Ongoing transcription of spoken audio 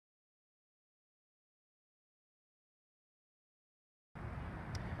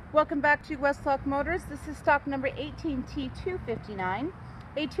Welcome back to Westlock Motors. This is stock number 18T259,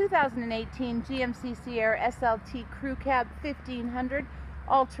 a 2018 GMC Sierra SLT Crew Cab 1500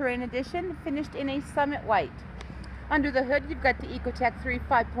 All-Terrain Edition, finished in a Summit White. Under the hood, you've got the Ecotec 3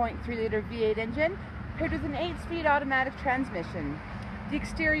 5.3-liter V8 engine, paired with an 8-speed automatic transmission. The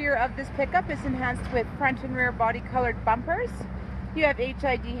exterior of this pickup is enhanced with front and rear body-colored bumpers. You have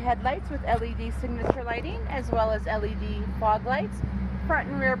HID headlights with LED signature lighting, as well as LED fog lights. Front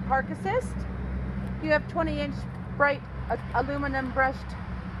and rear park assist. You have 20-inch bright aluminum brushed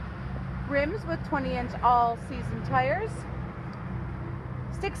rims with 20-inch all-season tires.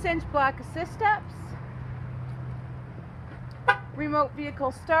 6-inch black assist steps. Remote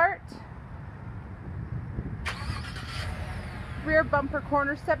vehicle start. Rear bumper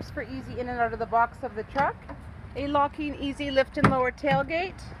corner steps for easy in and out of the box of the truck. A locking easy lift and lower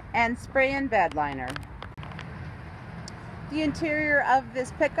tailgate, and spray and bed liner. The interior of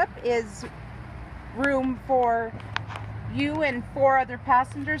this pickup is room for you and 4 other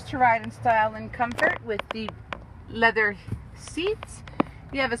passengers to ride in style and comfort with the leather seats.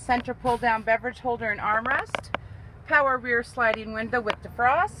 You have a center pull down beverage holder and armrest, power rear sliding window with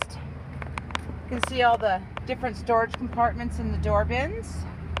defrost. You can see all the different storage compartments in the door bins.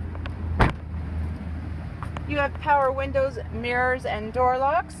 You have power windows, mirrors, and door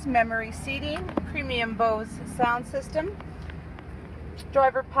locks, memory seating, premium Bose sound system,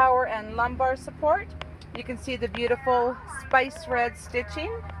 driver power and lumbar support. You can see the beautiful spice red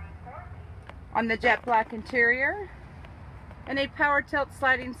stitching on the jet black interior, and a power tilt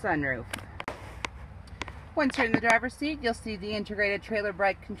sliding sunroof. Once you're in the driver's seat, you'll see the integrated trailer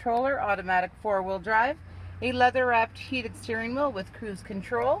brake controller, automatic 4-wheel drive, a leather wrapped heated steering wheel with cruise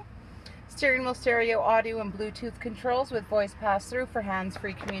control, steering wheel stereo audio and Bluetooth controls with voice pass-through for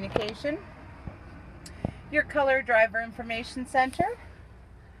hands-free communication, your color driver information center,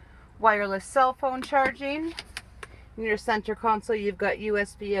 wireless cell phone charging. In your center console, you've got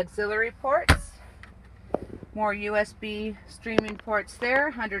USB auxiliary ports, more USB streaming ports there,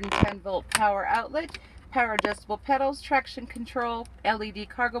 110 volt power outlet, power adjustable pedals, traction control, LED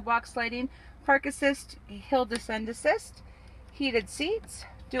cargo box lighting, park assist, hill descend assist, heated seats,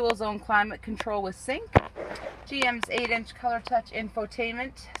 dual zone climate control with sync, GM's 8-inch color touch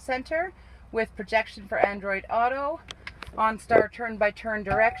infotainment center with projection for Android Auto, OnStar turn-by-turn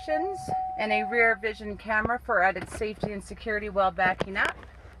directions, and a rear vision camera for added safety and security while backing up.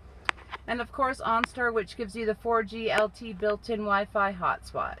 And of course OnStar, which gives you the 4G LTE built-in Wi-Fi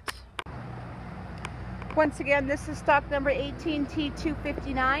hotspot. Once again, this is stock number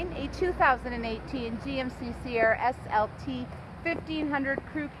 18T259, a 2018 GMC Sierra SLT 1500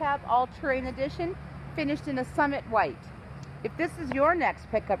 Crew Cab All-Terrain Edition, finished in a Summit White. If this is your next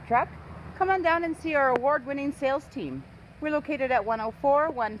pickup truck, come on down and see our award-winning sales team. We're located at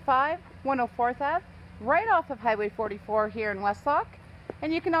 10415 104th Ave, right off of Highway 44 here in Westlock.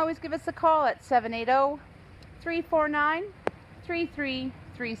 And you can always give us a call at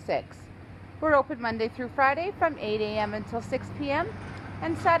 780-349-3336. We're open Monday through Friday from 8 a.m. until 6 p.m.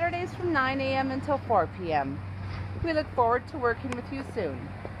 and Saturdays from 9 a.m. until 4 p.m. We look forward to working with you soon.